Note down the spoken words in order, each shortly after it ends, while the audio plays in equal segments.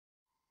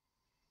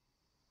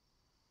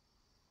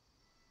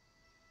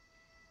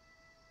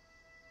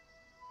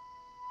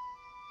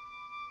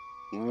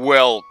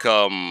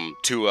Welcome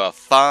to a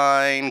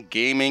fine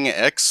gaming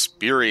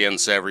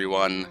experience,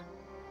 everyone.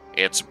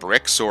 It's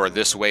Bricks, or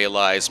This Way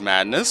Lies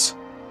Madness.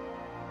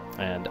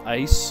 And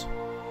Ice.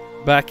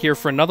 Back here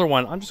for another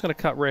one. I'm just going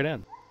to cut right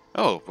in.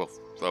 Oh, well,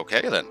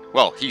 okay then.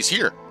 Well, he's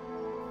here.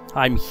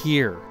 I'm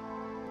here.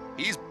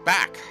 He's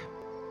back.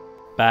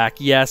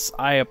 Back, yes.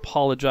 I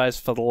apologize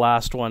for the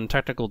last one.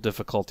 Technical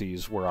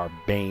difficulties were our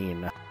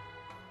bane.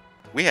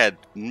 We had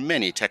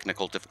many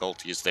technical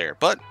difficulties there,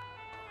 but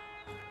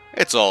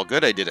it's all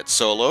good. I did it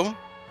solo.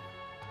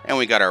 And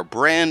we got our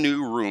brand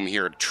new room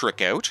here to trick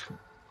out.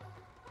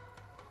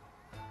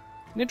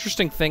 An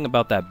interesting thing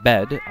about that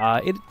bed,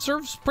 it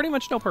serves pretty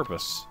much no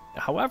purpose.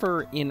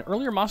 However, in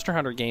earlier Monster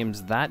Hunter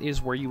games, that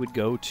is where you would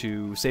go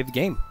to save the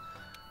game.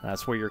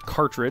 That's where your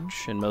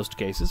cartridge, in most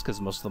cases, because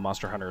most of the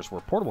Monster Hunters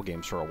were portable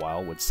games for a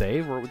while, would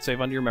save, or it would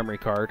save onto your memory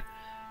card.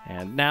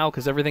 And now,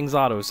 because everything's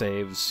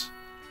autosaves,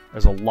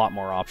 there's a lot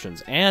more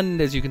options.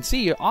 And as you can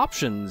see,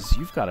 options,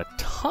 you've got a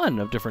ton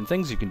of different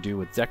things you can do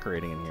with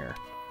decorating in here.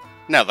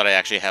 Now that I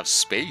actually have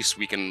space,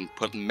 we can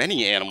put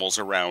many animals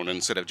around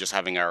instead of just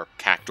having our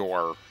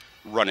cactuar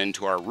run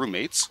into our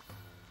roommates.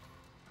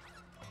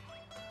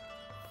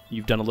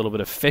 You've done a little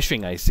bit of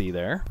fishing, I see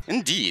there.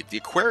 Indeed, the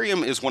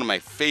aquarium is one of my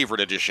favorite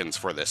additions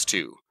for this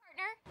too.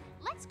 Partner,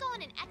 let's go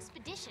on an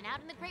expedition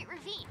out in the Great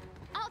Ravine.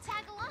 I'll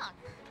tag along.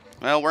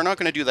 Well, we're not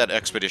going to do that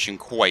expedition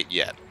quite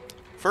yet.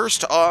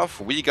 First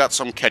off, we got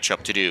some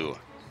catch-up to do.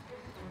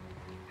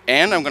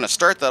 And I'm going to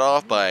start that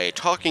off by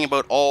talking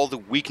about all the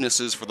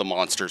weaknesses for the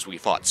monsters we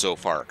fought so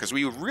far, because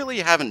we really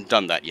haven't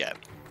done that yet.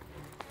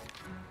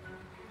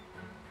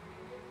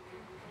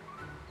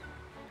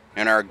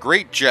 And our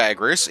Great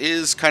Jagras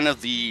is kind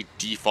of the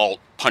default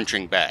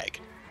punching bag.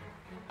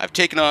 I've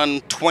taken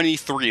on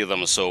 23 of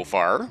them so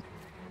far.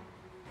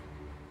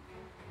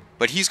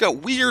 But he's got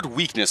weird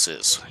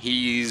weaknesses.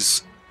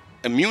 He's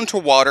immune to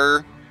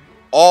water,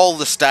 all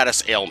the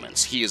status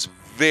ailments. He is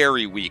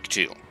very weak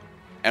too.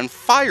 And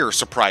fire,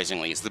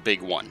 surprisingly, is the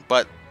big one.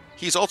 But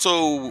he's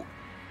also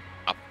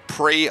a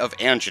prey of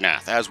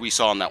Anjanath, as we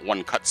saw in that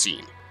one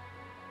cutscene.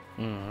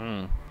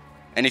 Mm-hmm.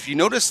 And if you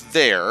notice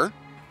there,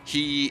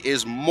 he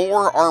is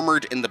more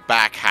armored in the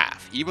back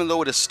half. Even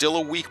though it is still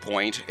a weak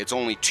point, it's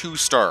only 2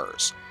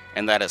 stars.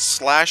 And that is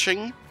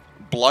slashing,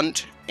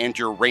 blunt, and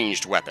your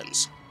ranged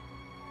weapons.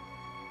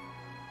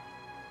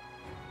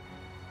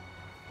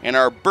 And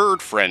our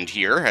bird friend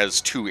here has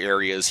 2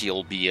 areas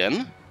he'll be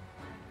in.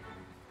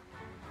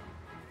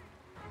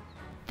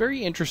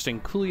 Very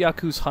interesting.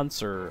 Kuliaku's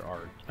hunts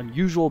are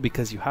unusual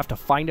because you have to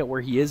find out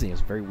where he is, and he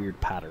has very weird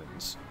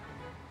patterns.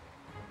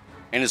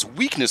 And his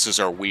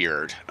weaknesses are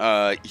weird.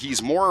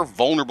 He's more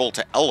vulnerable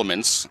to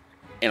elements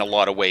in a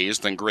lot of ways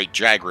than Great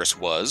Jagras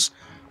was,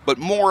 but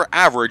more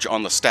average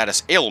on the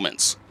status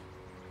ailments.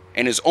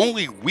 And his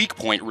only weak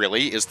point,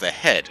 really, is the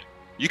head.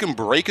 You can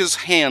break his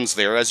hands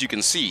there, as you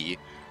can see,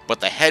 but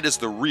the head is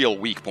the real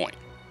weak point.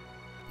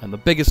 And the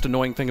biggest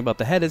annoying thing about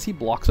the head is he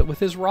blocks it with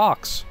his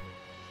rocks.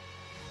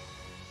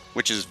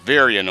 Which is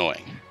very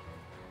annoying.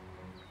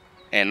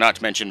 And not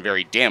to mention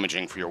very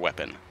damaging for your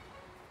weapon.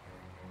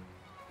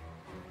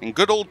 And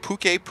good old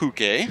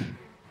Puke.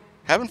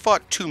 Haven't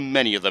fought too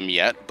many of them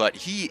yet, but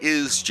he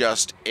is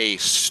just a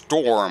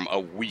storm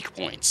of weak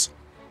points.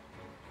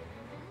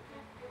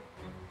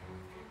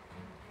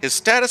 His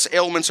status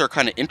ailments are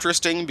kind of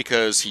interesting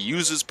because he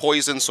uses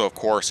poison, so of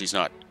course he's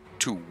not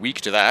too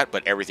weak to that,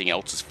 but everything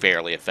else is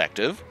fairly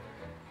effective.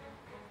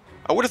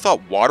 I would have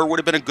thought water would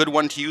have been a good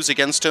one to use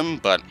against him,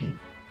 but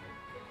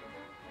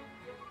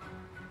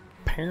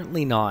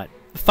Apparently not.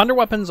 Thunder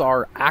weapons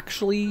are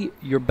actually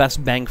your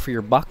best bang for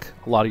your buck.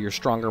 A lot of your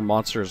stronger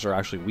monsters are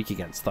actually weak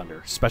against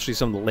thunder, especially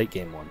some of the late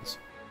game ones.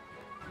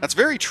 that's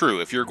very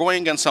true. If you're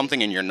going against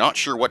something and you're not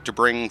sure what to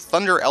bring,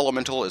 Thunder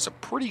Elemental is a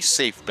pretty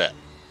safe bet.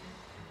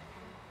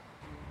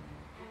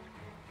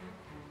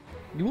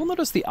 You will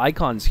notice the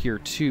icons here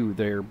too.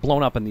 They're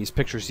blown up in these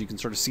pictures so you can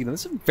sort of see them.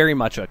 This is very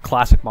much a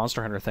classic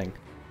Monster Hunter thing.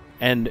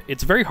 And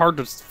it's very hard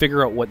to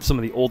figure out what some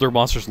of the older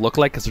monsters look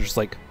like because they're just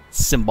like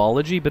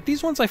symbology, but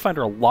these ones I find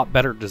are a lot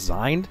better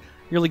designed.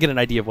 You really get an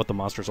idea of what the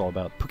monster's all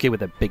about. Puke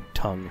with that big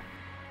tongue.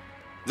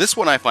 This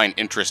one I find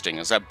interesting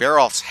is that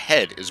Barroth's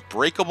head is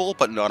breakable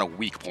but not a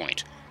weak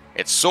point.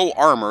 It's so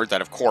armored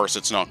that of course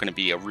it's not going to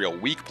be a real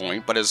weak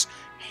point, but his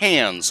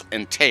hands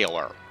and tail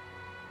are.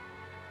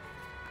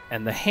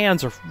 And the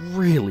hands are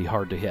really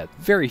hard to hit.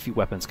 Very few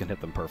weapons can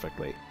hit them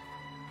perfectly.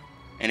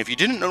 And if you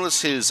didn't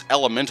notice his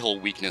elemental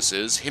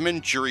weaknesses, him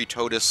and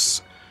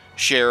Juritotus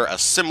share a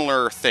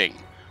similar thing,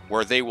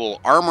 where they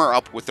will armor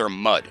up with their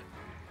mud.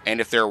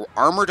 And if they're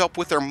armored up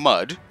with their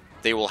mud,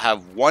 they will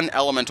have one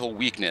elemental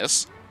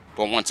weakness,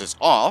 but once it's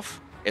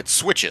off, it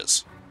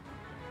switches.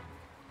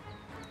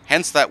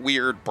 Hence that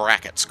weird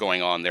brackets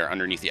going on there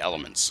underneath the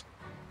elements.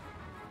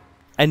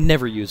 And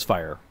never use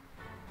fire.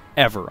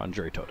 Ever on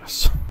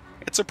Juritotus.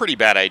 It's a pretty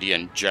bad idea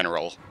in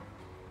general.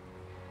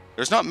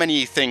 There's not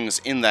many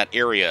things in that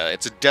area.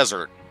 It's a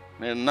desert,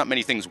 and not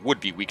many things would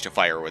be weak to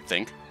fire, I would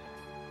think.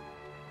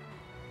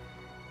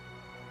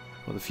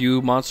 With a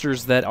few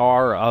monsters that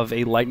are of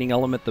a lightning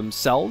element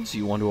themselves,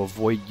 you want to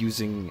avoid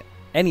using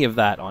any of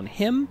that on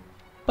him,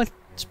 but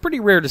it's pretty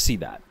rare to see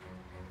that.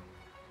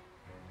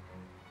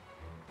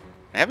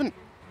 I haven't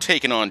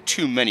taken on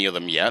too many of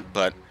them yet,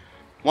 but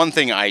one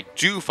thing I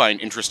do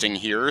find interesting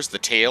here is the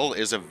tail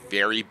is a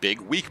very big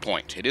weak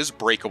point. It is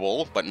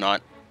breakable, but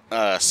not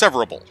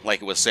severable,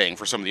 like it was saying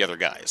for some of the other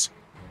guys.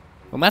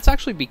 And that's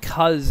actually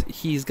because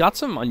he's got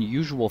some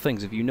unusual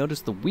things. If you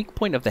notice, the weak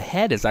point of the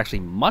head is actually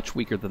much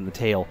weaker than the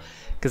tail,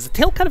 because the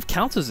tail kind of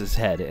counts as his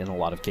head in a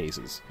lot of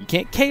cases. You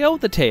can't KO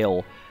the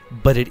tail,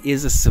 but it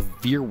is a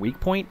severe weak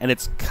point, and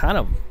it's kind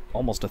of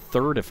almost a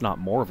third, if not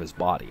more, of his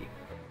body.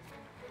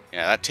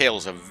 Yeah, that tail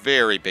is a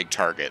very big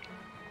target.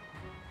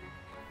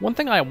 One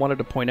thing I wanted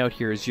to point out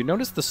here is you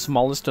notice the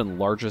smallest and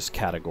largest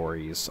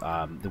categories.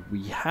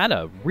 We had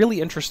a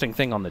really interesting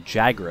thing on the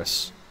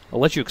Jagras. I'll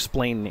let you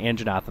explain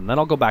Anjanath, and then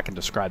I'll go back and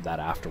describe that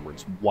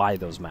afterwards, why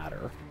those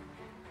matter.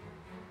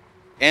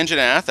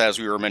 Anjanath, as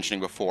we were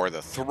mentioning before,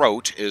 the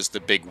throat is the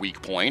big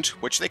weak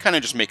point, which they kind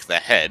of just make the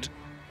head,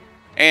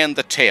 and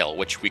the tail,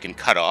 which we can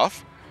cut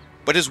off.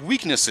 But his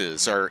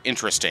weaknesses are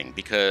interesting,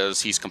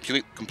 because he's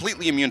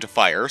completely immune to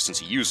fire, since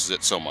he uses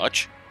it so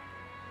much.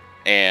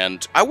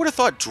 And I would have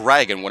thought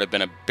Dragon would have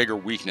been a bigger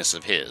weakness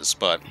of his,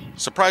 but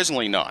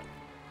surprisingly not.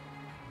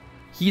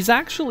 He's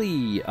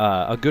actually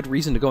a good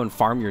reason to go and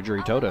farm your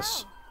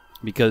Juritotus,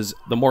 because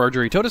the more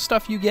Juritotus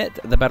stuff you get,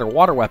 the better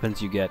water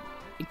weapons you get.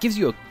 It gives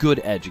you a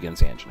good edge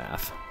against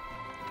Anjanath.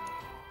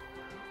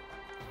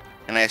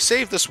 And I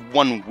saved this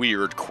one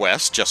weird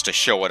quest just to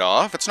show it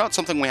off. It's not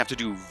something we have to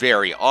do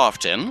very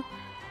often,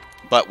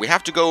 but we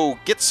have to go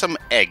get some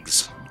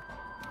eggs.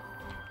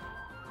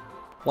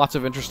 Lots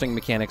of interesting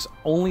mechanics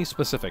only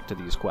specific to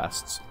these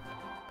quests.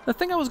 The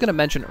thing I was going to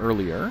mention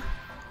earlier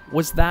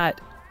was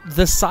that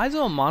the size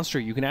of a monster,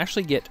 you can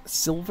actually get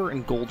silver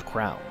and gold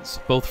crowns,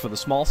 both for the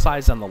small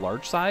size and the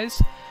large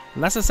size,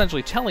 and that's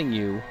essentially telling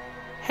you,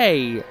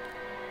 hey,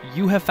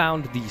 you have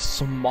found the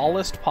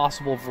smallest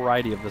possible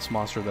variety of this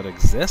monster that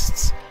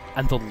exists,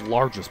 and the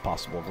largest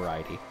possible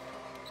variety.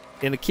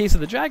 In the case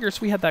of the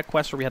Jagras, we had that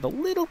quest where we had a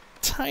little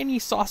tiny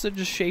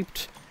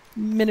sausage-shaped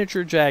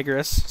miniature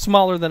Jagras,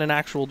 smaller than an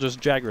actual just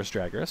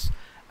Jagras,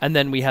 and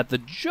then we had the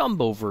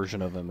jumbo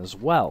version of him as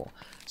well.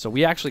 So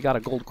we actually got a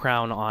gold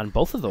crown on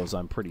both of those,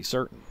 I'm pretty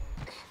certain.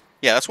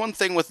 Yeah, that's one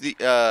thing with the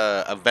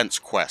events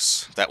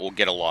quests that we'll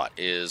get a lot,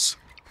 is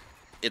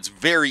it's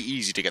very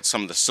easy to get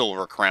some of the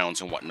silver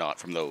crowns and whatnot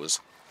from those.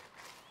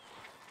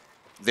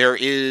 There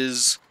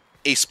is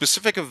a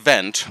specific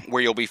event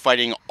where you'll be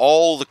fighting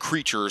all the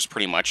creatures,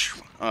 pretty much.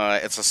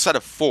 It's a set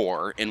of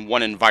 4 in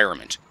one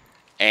environment,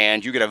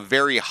 and you get a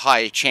very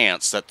high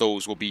chance that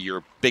those will be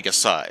your biggest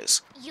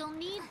size. You'll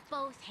need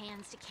both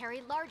hands to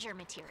carry larger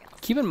materials.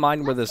 Keep in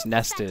mind where this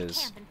nest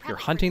is. If you're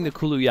hunting the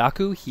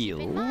Kuluyaku, he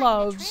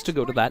loves to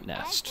go to that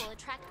nest.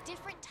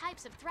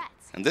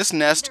 And this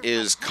nest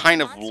is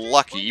kind of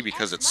lucky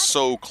because it's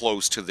so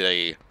close to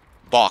the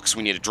box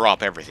we need to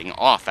drop everything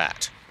off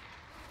at.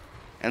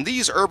 And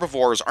these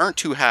herbivores aren't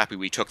too happy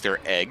we took their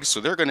eggs,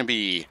 so they're going to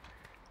be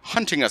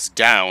hunting us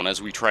down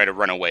as we try to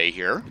run away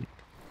here.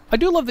 I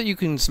do love that you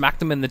can smack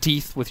them in the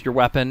teeth with your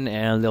weapon,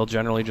 and they'll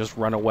generally just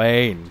run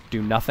away and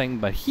do nothing,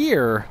 but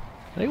here,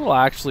 they will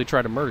actually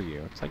try to murder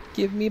you. It's like,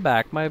 give me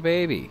back my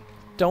baby.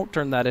 Don't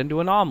turn that into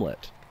an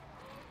omelet.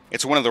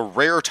 It's one of the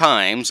rare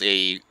times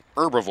a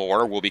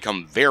herbivore will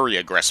become very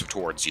aggressive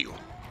towards you.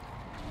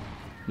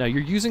 Now,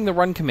 you're using the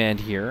run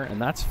command here,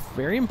 and that's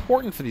very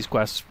important for these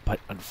quests, but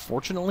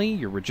unfortunately,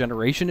 your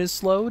regeneration is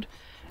slowed,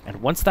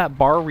 and once that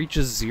bar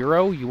reaches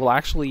 0, you will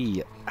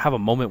actually have a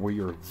moment where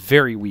you're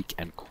very weak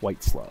and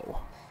quite slow.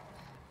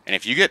 And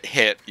if you get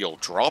hit, you'll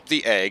drop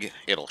the egg,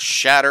 it'll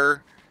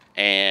shatter,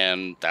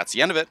 and that's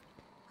the end of it.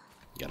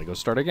 You gotta go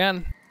start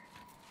again.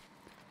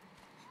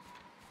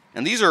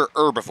 And these are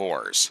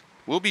herbivores.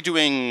 We'll be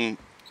doing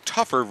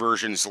tougher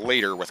versions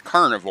later with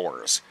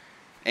carnivores,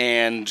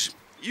 and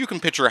you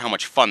can picture how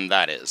much fun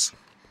that is.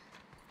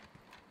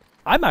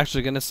 I'm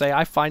actually going to say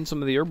I find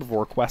some of the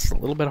herbivore quests a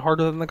little bit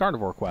harder than the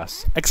carnivore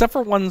quests, except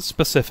for one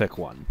specific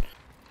one,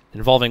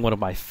 involving one of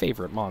my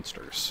favorite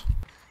monsters.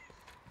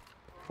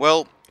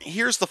 Well,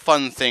 here's the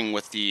fun thing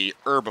with the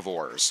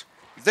herbivores.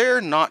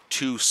 They're not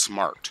too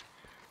smart.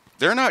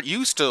 They're not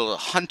used to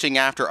hunting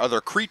after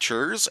other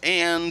creatures,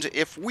 and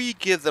if we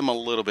give them a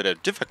little bit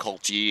of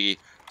difficulty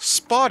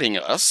spotting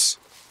us,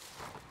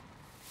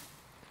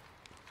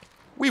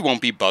 we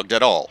won't be bugged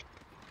at all.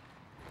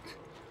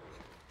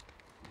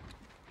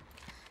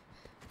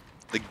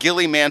 The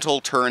Gilly Mantle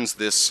turns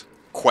this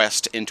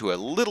quest into a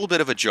little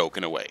bit of a joke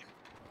in a way.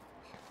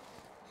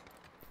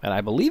 And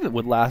I believe it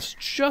would last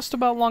just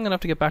about long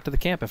enough to get back to the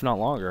camp, if not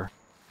longer.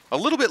 A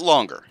little bit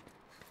longer.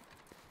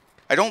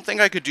 I don't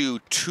think I could do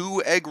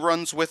 2 egg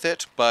runs with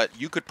it, but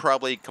you could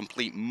probably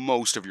complete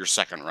most of your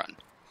second run.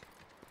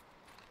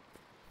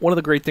 One of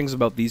the great things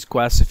about these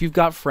quests, if you've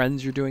got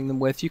friends you're doing them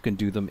with, you can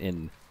do them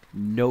in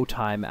no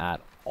time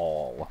at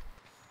all.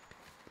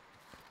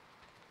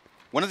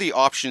 One of the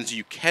options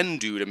you can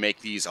do to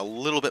make these a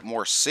little bit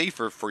more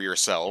safer for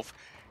yourself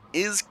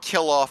is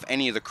kill off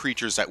any of the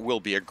creatures that will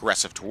be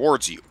aggressive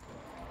towards you.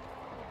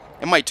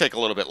 It might take a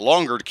little bit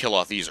longer to kill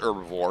off these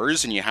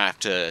herbivores, and you have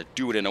to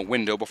do it in a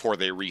window before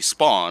they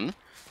respawn,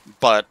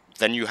 but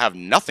then you have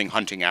nothing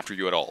hunting after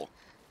you at all.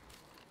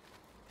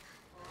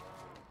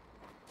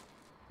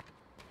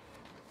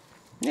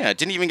 Yeah, it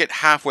didn't even get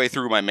halfway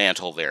through my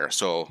mantle there,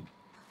 so...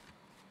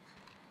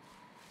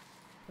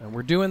 And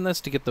we're doing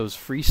this to get those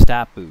free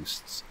stat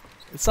boosts.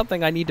 It's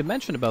something I need to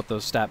mention about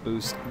those stat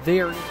boosts.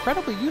 They are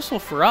incredibly useful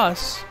for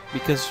us,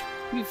 because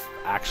we've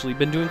actually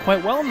been doing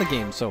quite well in the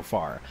game so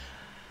far.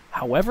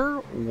 However,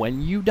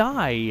 when you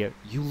die,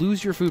 you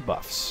lose your food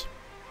buffs.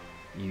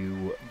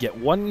 You get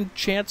one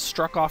chance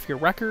struck off your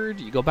record,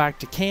 you go back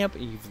to camp,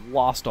 and you've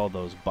lost all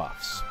those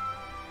buffs.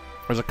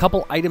 There's a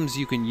couple items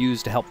you can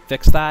use to help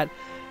fix that.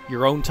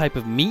 Your own type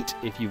of meat.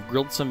 If you've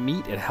grilled some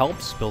meat, it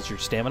helps, builds your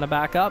stamina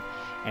back up.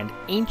 And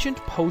ancient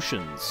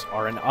potions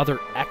are another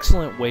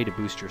excellent way to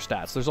boost your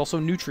stats. There's also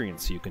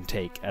nutrients you can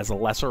take as a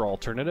lesser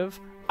alternative.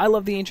 I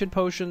love the ancient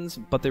potions,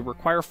 but they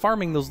require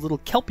farming those little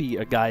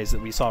kelpie guys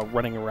that we saw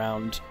running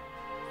around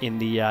in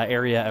the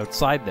area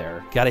outside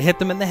there. Gotta hit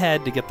them in the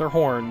head to get their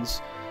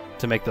horns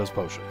to make those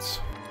potions.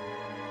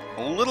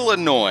 A little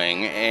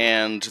annoying,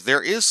 and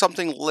there is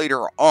something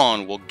later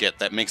on we'll get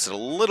that makes it a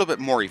little bit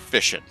more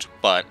efficient,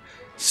 but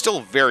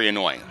still very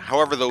annoying.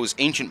 However, those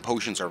ancient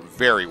potions are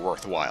very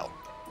worthwhile.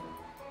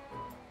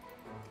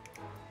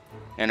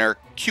 And our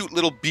cute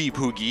little bee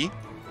poogie.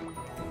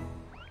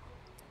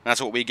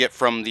 That's what we get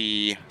from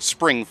the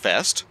Spring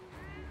Fest.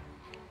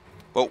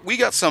 But we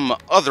got some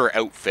other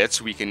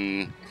outfits we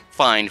can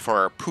find for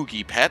our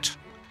poogie pet.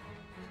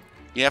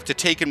 You have to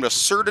take him to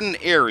certain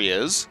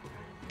areas,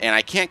 and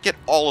I can't get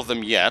all of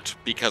them yet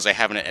because I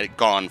haven't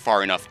gone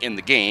far enough in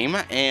the game,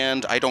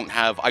 and I don't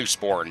have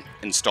Iceborne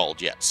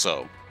installed yet,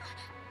 so...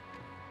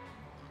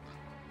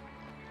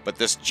 But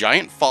this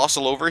giant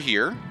fossil over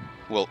here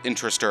will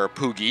interest our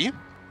poogie.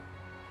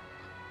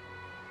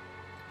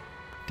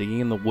 Digging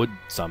in the wood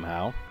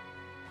somehow.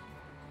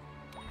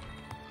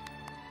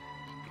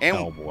 And,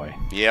 oh boy.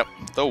 Yep,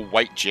 the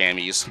white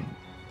jammies.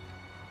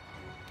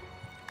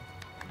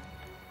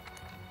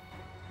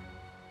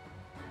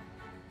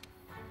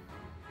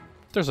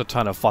 There's a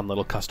ton of fun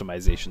little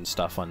customization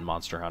stuff on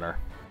Monster Hunter.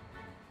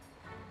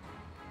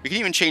 We can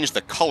even change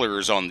the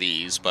colors on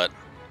these, but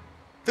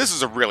this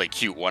is a really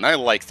cute one. I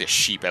like this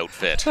sheep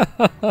outfit.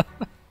 A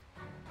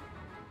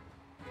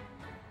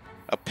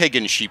pig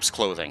in sheep's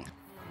clothing.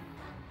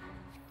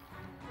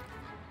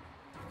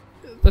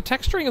 The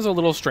texturing is a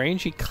little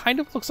strange. He kind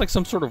of looks like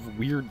some sort of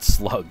weird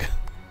slug.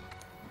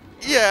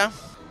 Yeah.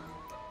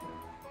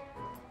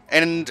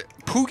 And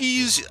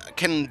poogies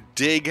can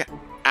dig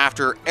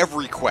after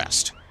every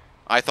quest.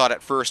 I thought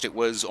at first it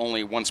was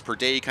only once per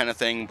day kind of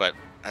thing, but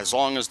as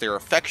long as they're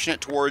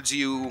affectionate towards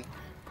you,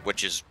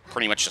 which is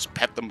pretty much just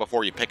pet them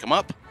before you pick them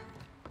up.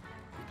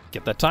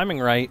 Get that timing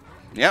right.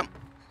 Yep.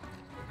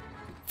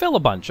 Fail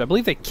a bunch. I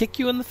believe they kick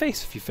you in the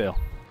face if you fail.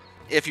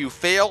 If you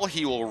fail,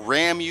 he will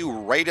ram you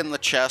right in the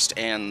chest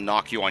and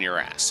knock you on your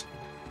ass.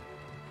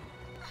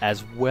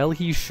 As well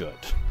he should.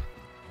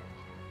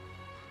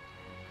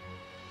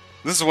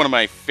 This is one of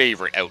my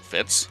favorite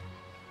outfits.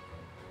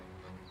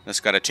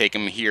 Just gotta take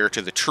him here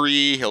to the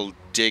tree. He'll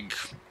dig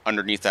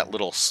underneath that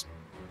little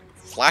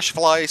flash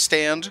fly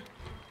stand.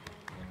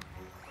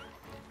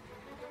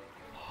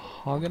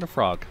 Hog and a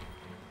frog.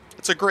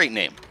 It's a great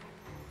name.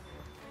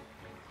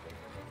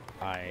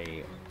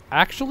 I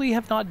actually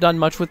have not done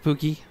much with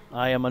Pookie.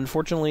 I am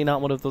unfortunately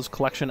not one of those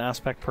collection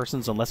aspect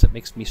persons unless it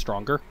makes me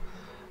stronger.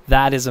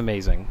 That is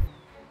amazing.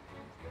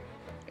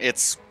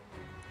 It's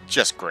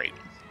just great.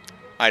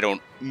 I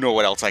don't know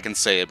what else I can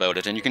say about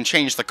it, and you can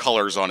change the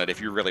colors on it if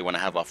you really want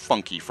to have a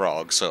funky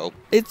frog, so...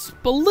 It's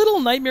a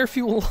little nightmare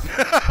fuel.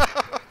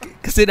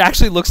 Because it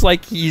actually looks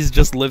like he's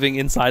just living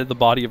inside of the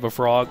body of a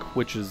frog,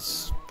 which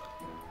is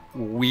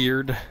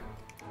weird.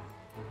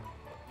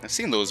 I've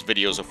seen those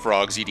videos of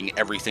frogs eating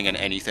everything and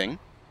anything.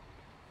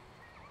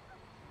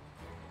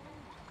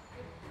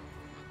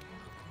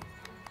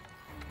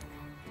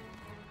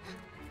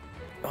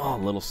 Oh,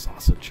 little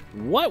sausage.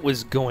 What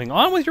was going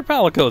on with your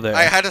palico there?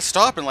 I had to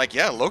stop and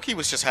yeah, Loki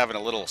was just having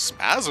a little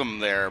spasm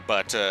there,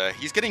 but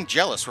he's getting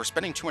jealous. We're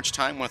spending too much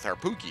time with our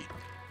Pookie.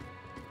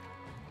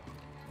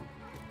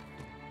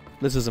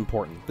 This is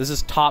important. This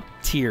is top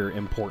tier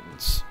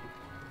importance.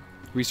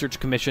 Research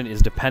Commission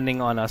is depending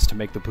on us to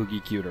make the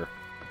Poogie cuter.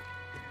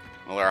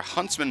 Well, our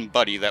huntsman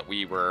buddy that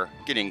we were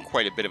getting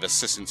quite a bit of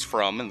assistance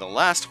from in the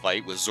last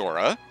fight with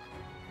Zora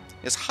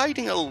is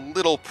hiding a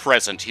little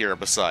present here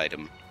beside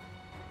him.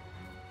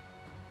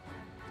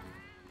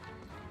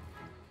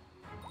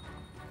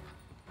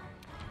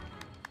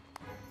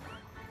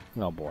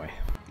 Oh boy.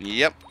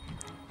 Yep.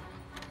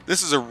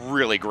 This is a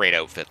really great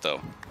outfit, though.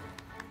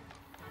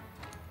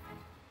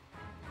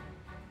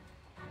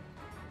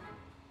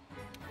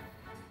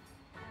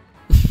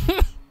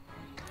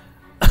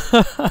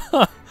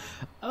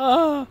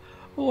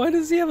 Why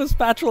does he have a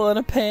spatula and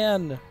a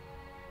pan?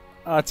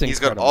 Oh, it's incredible. He's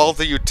got all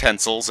the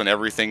utensils and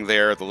everything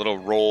there, the little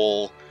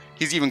roll.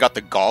 He's even got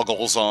the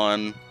goggles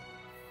on.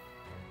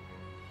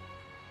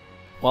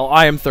 Well,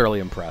 I am thoroughly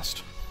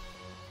impressed.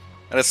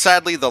 And it's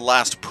sadly the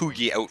last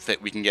poogie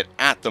outfit we can get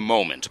at the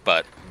moment,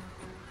 but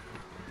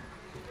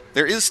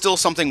there is still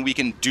something we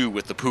can do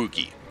with the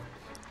poogie.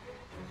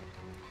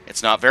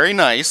 It's not very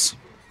nice,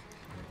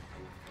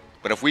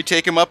 but if we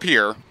take him up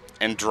here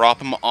and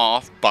drop him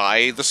off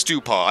by the stew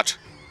pot,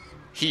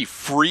 he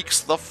freaks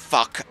the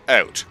fuck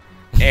out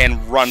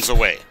and runs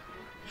away.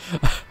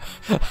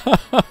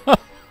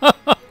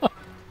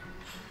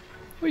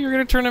 Well, you're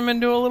going to turn him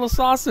into a little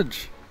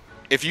sausage.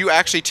 If you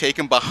actually take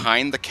him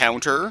behind the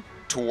counter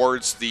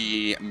towards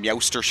the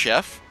Meowster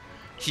chef,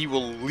 he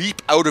will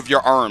leap out of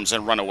your arms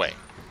and run away.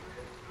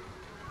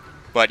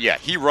 But yeah,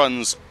 he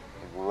runs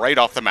right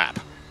off the map.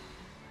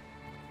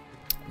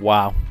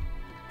 Wow.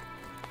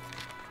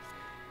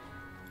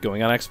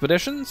 Going on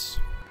expeditions?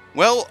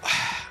 Well,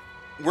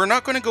 we're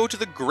not going to go to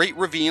the Great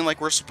Ravine like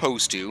we're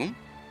supposed to.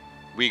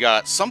 We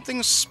got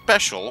something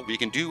special we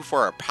can do for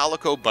our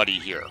palico buddy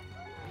here.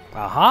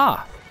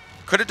 Aha!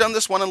 Could have done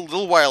this one a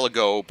little while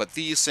ago, but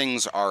these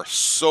things are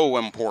so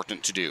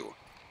important to do.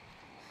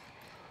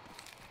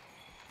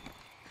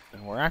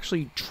 And we're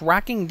actually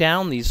tracking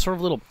down these sort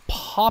of little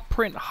paw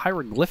print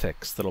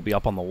hieroglyphics that'll be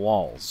up on the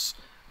walls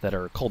that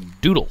are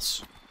called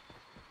doodles.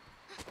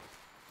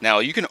 Now,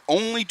 you can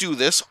only do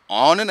this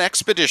on an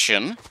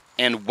expedition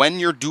and when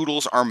your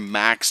doodles are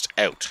maxed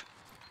out.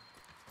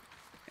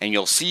 And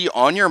you'll see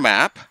on your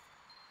map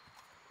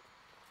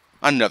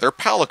another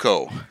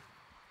palico.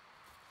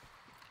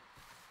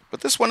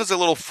 But this one is a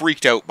little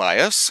freaked out by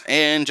us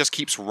and just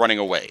keeps running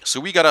away. So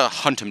we gotta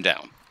hunt him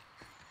down.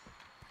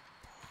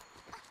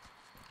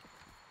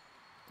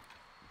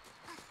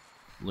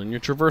 Learn your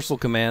traversal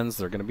commands.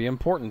 They're going to be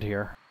important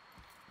here.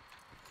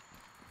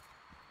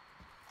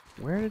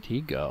 Where did he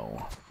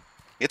go?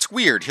 It's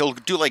weird. He'll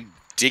do like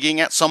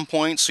digging at some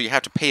point, so you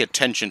have to pay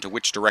attention to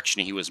which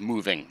direction he was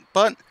moving.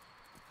 But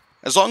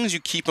as long as you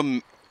keep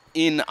him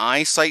in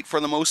eyesight for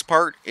the most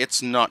part,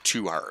 it's not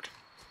too hard.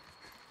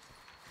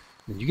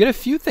 You get a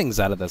few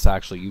things out of this,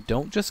 actually. You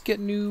don't just get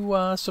new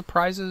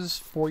surprises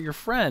for your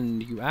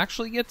friend. You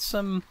actually get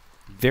some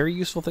very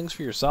useful things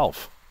for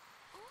yourself.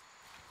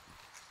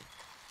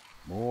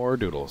 More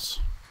doodles.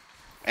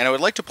 And I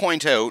would like to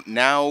point out,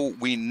 now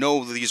we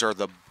know these are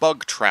the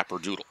bug trapper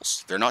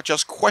doodles. They're not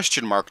just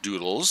question mark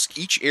doodles.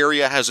 Each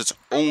area has its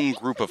own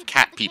group of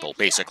cat people,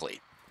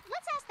 basically.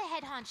 Let's ask the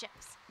head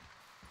honchos.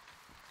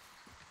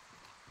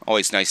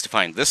 Always nice to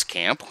find this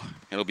camp.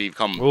 It'll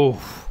become...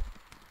 Oof.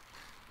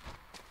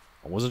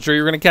 I wasn't sure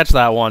you were going to catch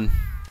that one.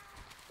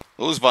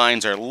 Those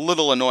vines are a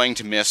little annoying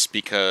to miss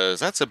because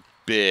that's a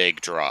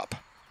big drop.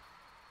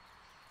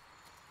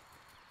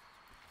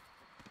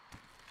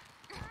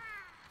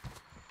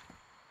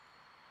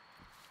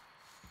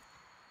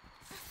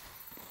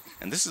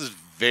 And this is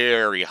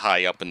very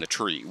high up in the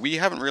tree. We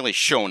haven't really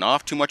shown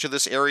off too much of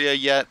this area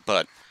yet,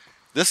 but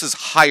this is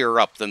higher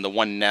up than the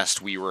one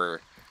nest we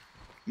were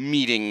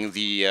meeting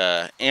the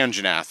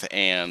Anjanath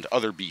and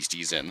other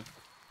beasties in.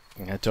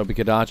 Yeah, Toby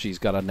Kadachi's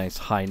got a nice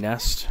high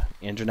nest.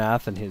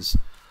 Anjanath and his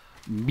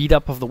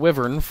meetup of the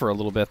Wyvern for a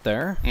little bit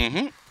there.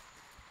 Mm-hmm.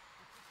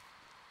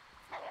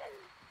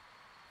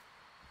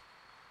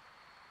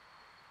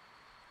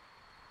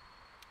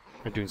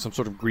 They're doing some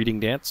sort of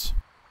greeting dance.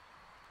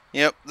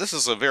 Yep, this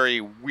is a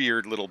very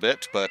weird little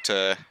bit, but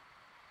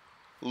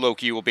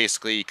Loki will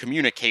basically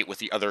communicate with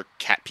the other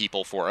cat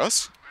people for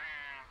us.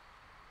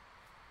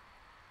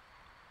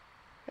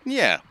 And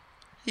yeah,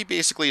 he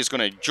basically is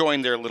going to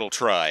join their little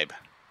tribe.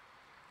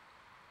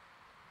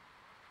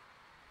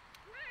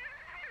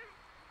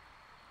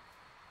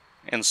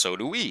 And so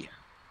do we.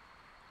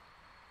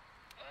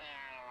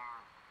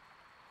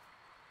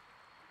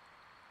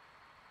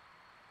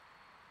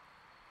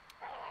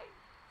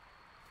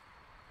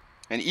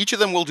 And each of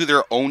them will do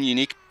their own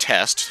unique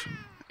test.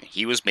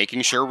 He was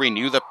making sure we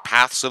knew the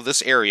paths of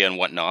this area and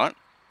whatnot.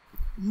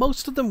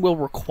 Most of them will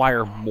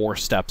require more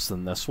steps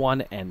than this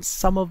one, and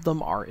some of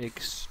them are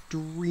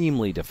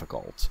extremely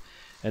difficult.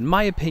 In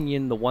my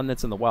opinion, the one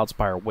that's in the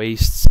Wildspire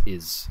Wastes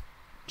is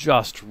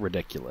just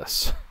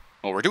ridiculous.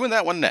 Well, we're doing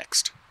that one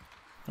next.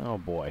 Oh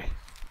boy.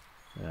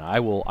 Yeah, I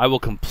will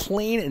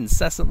complain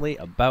incessantly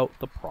about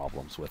the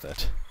problems with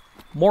it.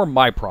 More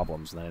my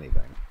problems than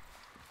anything.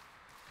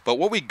 But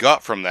what we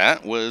got from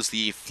that was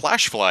the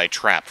flashfly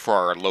trap for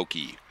our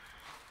Loki.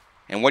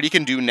 And what he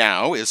can do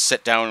now is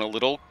sit down in a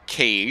little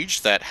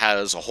cage that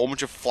has a whole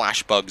bunch of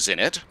flash bugs in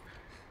it.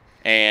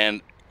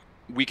 And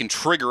we can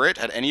trigger it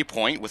at any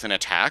point with an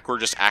attack or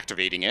just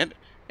activating it.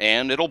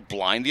 And it'll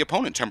blind the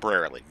opponent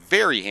temporarily.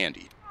 Very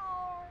handy.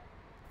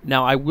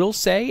 Now, I will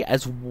say,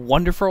 as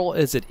wonderful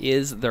as it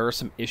is, there are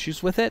some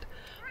issues with it.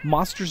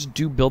 Monsters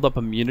do build up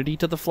immunity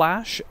to the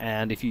flash,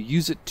 and if you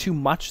use it too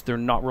much, they're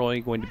not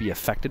really going to be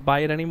affected by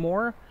it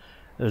anymore.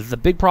 The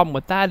big problem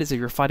with that is if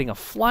you're fighting a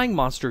flying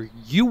monster,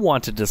 you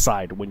want to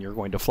decide when you're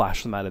going to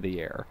flash them out of the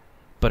air.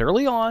 But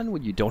early on,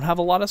 when you don't have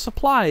a lot of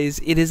supplies,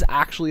 it is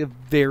actually a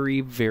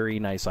very, very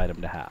nice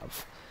item to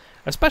have.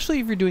 Especially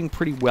if you're doing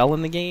pretty well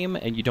in the game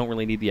and you don't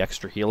really need the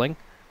extra healing.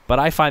 But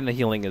I find the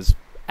healing is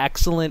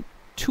excellent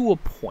to a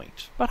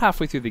point. About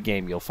halfway through the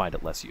game, you'll find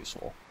it less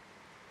useful.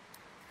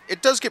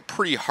 It does get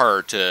pretty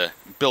hard to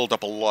build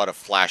up a lot of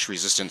flash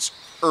resistance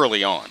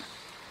early on.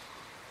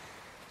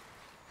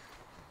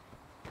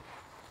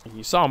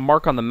 You saw a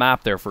mark on the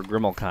map there for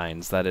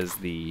Grimmelkines. That is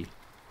the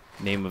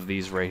name of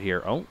these right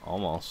here. Oh,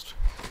 almost.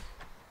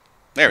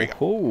 There we go.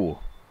 Oh.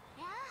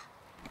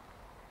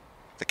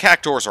 The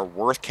cactuars are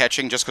worth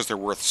catching just because they're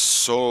worth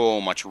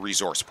so much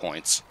resource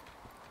points.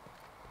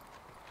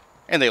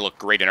 And they look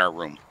great in our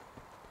room.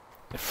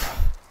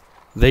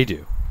 They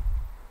do.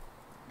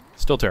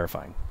 Still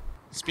terrifying.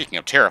 Speaking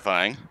of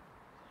terrifying,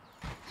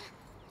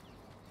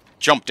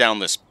 jump down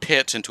this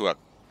pit into a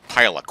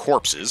pile of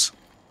corpses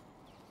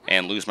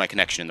and lose my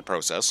connection in the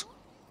process.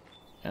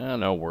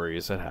 No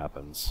worries, it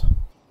happens.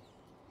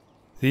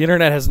 The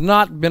internet has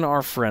not been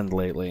our friend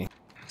lately.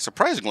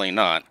 Surprisingly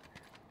not.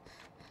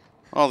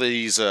 All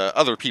these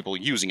other people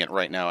using it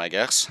right now, I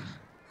guess.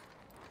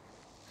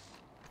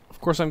 Of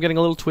course, I'm getting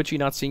a little twitchy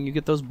not seeing you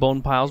get those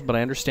bone piles, but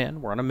I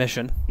understand. We're on a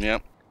mission.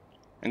 Yep.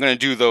 I'm going to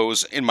do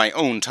those in my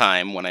own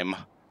time when I'm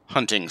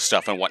hunting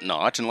stuff and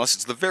whatnot, unless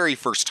it's the very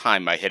first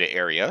time I hit an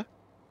area.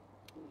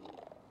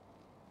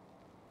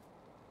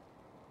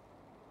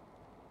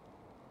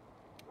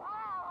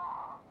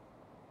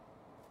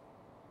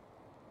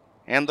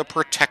 And the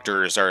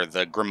protectors are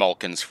the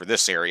Grimalkins for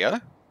this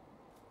area.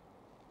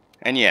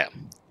 And yeah,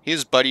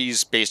 his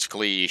buddies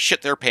basically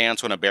shit their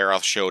pants when a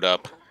Baroth showed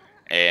up,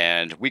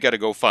 and we gotta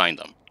go find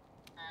them.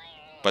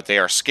 But they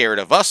are scared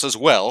of us as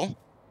well,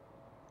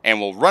 and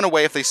will run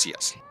away if they see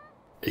us.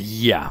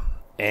 Yeah,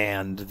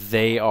 and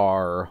they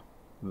are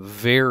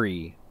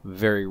very,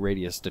 very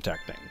radius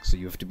detecting, so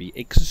you have to be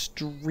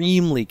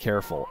extremely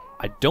careful.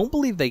 I don't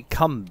believe they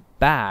come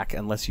back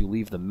unless you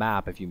leave the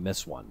map if you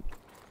miss one.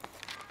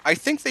 I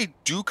think they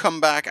do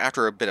come back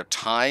after a bit of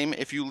time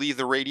if you leave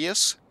the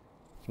radius.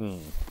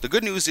 The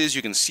good news is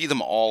you can see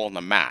them all on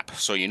the map,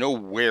 so you know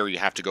where you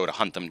have to go to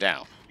hunt them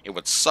down. It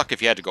would suck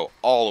if you had to go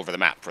all over the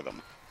map for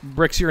them.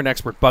 Brix, you're an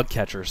expert bug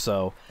catcher,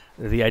 so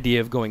the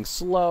idea of going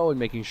slow and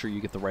making sure you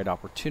get the right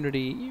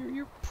opportunity,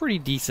 you're pretty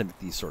decent at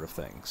these sort of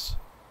things.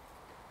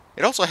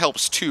 It also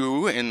helps,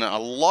 too, in a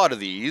lot of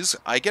these,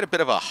 I get a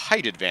bit of a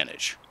height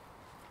advantage.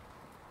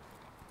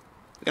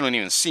 They don't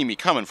even see me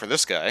coming for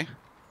this guy.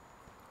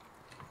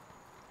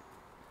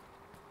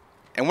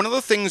 And one of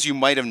the things you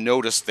might have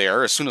noticed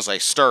there, as soon as I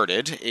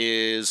started,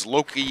 is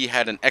Loki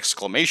had an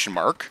exclamation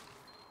mark.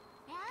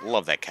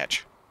 Love that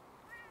catch.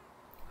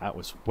 That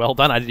was well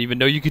done. I didn't even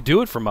know you could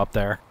do it from up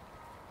there.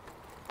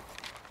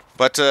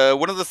 But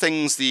one of the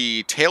things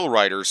the Tail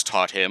Riders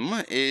taught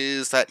him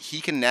is that he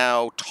can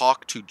now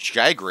talk to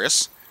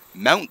Jagras,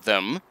 mount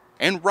them,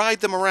 and ride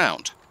them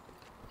around.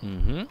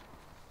 Mm-hmm.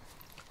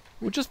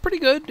 Which is pretty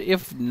good,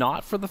 if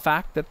not for the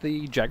fact that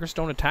the Jagras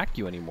don't attack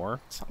you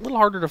anymore. It's a little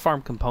harder to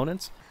farm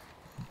components.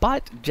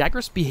 But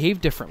Jagras behave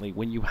differently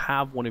when you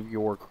have one of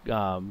your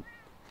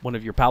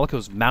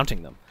palicos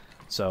mounting them.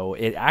 So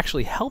it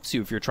actually helps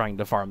you if you're trying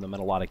to farm them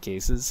in a lot of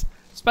cases,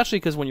 especially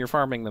because when you're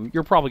farming them,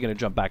 you're probably going to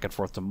jump back and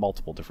forth to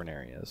multiple different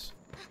areas.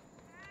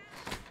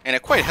 And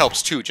it quite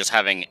helps, too, just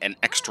having an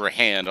extra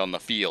hand on the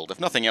field. If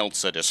nothing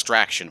else, a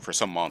distraction for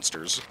some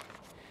monsters.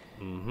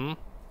 Mm-hmm.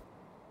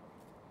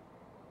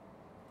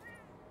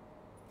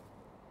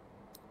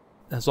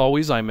 As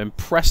always, I'm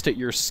impressed at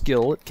your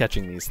skill at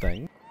catching these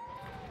things.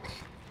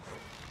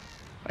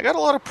 I got a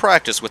lot of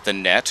practice with the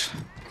net.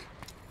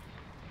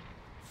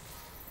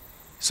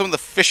 Some of the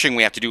fishing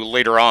we have to do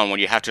later on when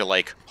you have to,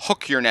 like,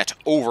 hook your net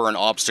over an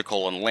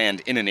obstacle and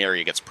land in an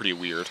area gets pretty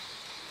weird.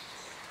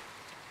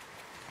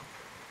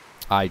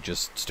 I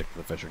just stick to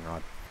the fishing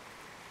rod.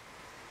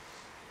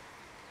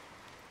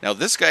 Now,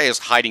 this guy is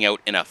hiding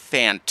out in a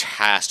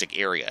fantastic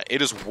area.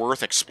 It is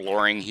worth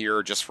exploring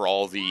here just for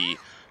all the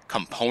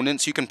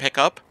components you can pick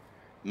up.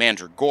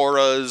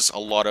 Mandragoras, a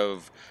lot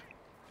of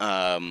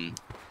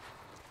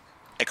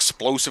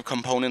explosive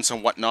components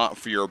and whatnot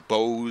for your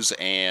bows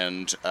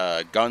and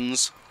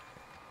guns.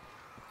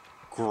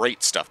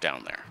 Great stuff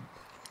down there.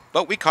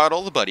 But we caught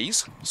all the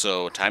buddies,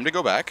 so time to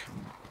go back.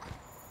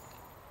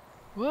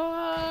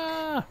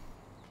 Ah!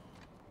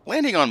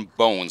 Landing on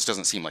bones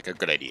doesn't seem like a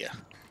good idea.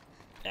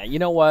 You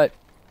know what?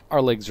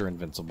 Our legs are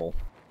invincible.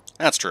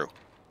 That's true.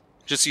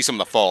 Just see some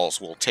of the falls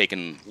we'll take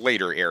in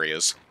later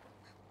areas.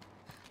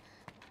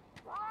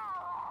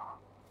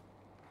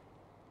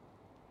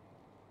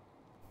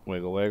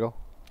 Wiggle, wiggle.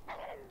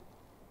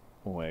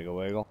 Wiggle,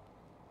 wiggle.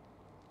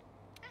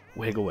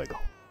 Wiggle, wiggle.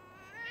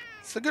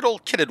 It's a good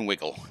old kitten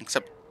wiggle,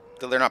 except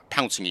that they're not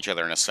pouncing each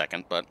other in a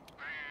second, but...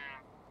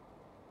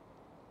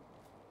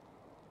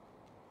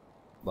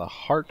 The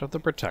heart of the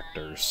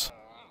protectors.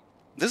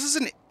 This is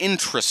an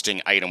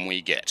interesting item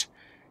we get.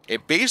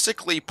 It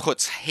basically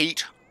puts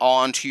hate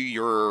onto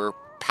your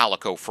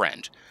palico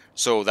friend,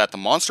 so that the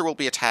monster will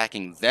be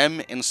attacking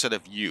them instead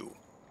of you.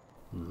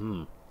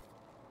 Mm-hmm.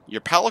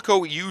 Your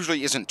palico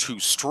usually isn't too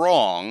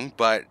strong,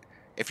 but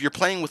if you're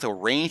playing with a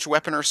ranged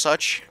weapon or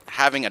such,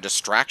 having a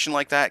distraction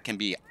like that can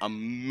be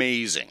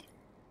amazing.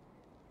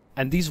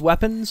 And these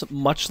weapons,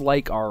 much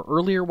like our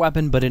earlier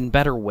weapon but in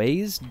better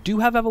ways, do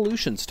have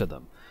evolutions to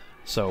them.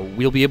 So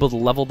we'll be able to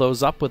level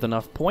those up with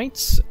enough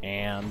points,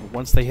 and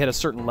once they hit a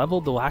certain level,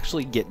 they'll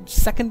actually get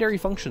secondary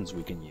functions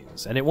we can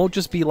use. And it won't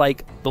just be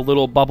like the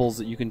little bubbles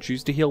that you can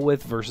choose to heal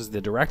with versus the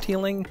direct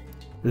healing.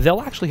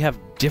 They'll actually have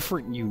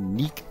different,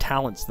 unique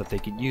talents that they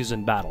can use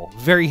in battle.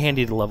 Very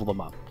handy to level them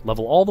up.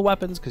 Level all the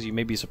weapons, because you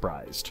may be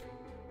surprised.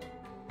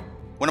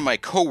 One of my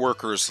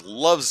coworkers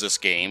loves this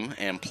game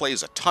and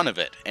plays a ton of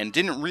it, and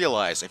didn't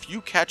realize if you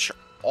catch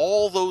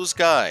all those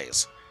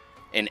guys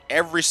in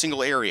every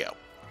single area,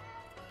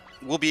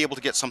 we'll be able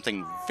to get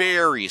something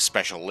very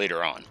special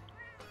later on.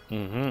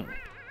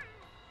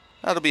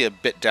 That'll be a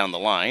bit down the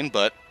line,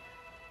 but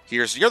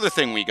here's the other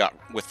thing we got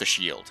with the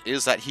shield,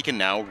 is that he can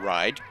now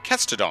ride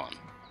Kestodon.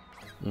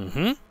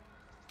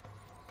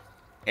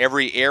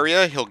 Every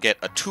area he'll get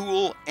a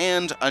tool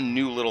and a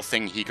new little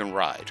thing he can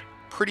ride.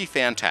 Pretty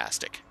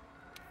fantastic.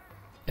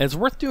 It's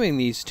worth doing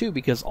these too,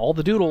 because all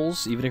the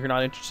doodles, even if you're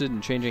not interested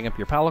in changing up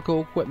your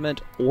palico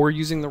equipment or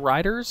using the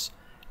riders,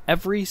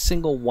 every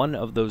single one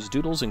of those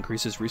doodles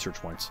increases research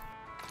points.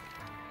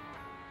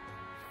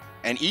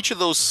 And each of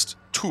those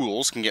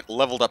tools can get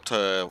leveled up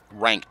to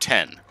rank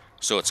 10,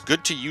 so it's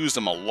good to use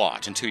them a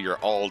lot until you're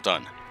all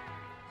done.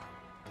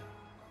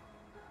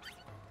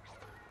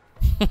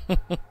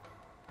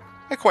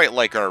 I quite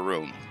like our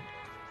room.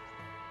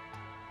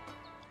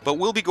 But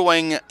we'll be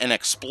going and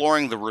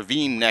exploring the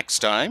ravine next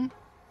time,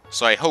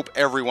 so I hope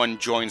everyone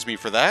joins me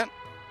for that,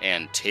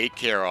 and take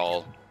care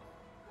all.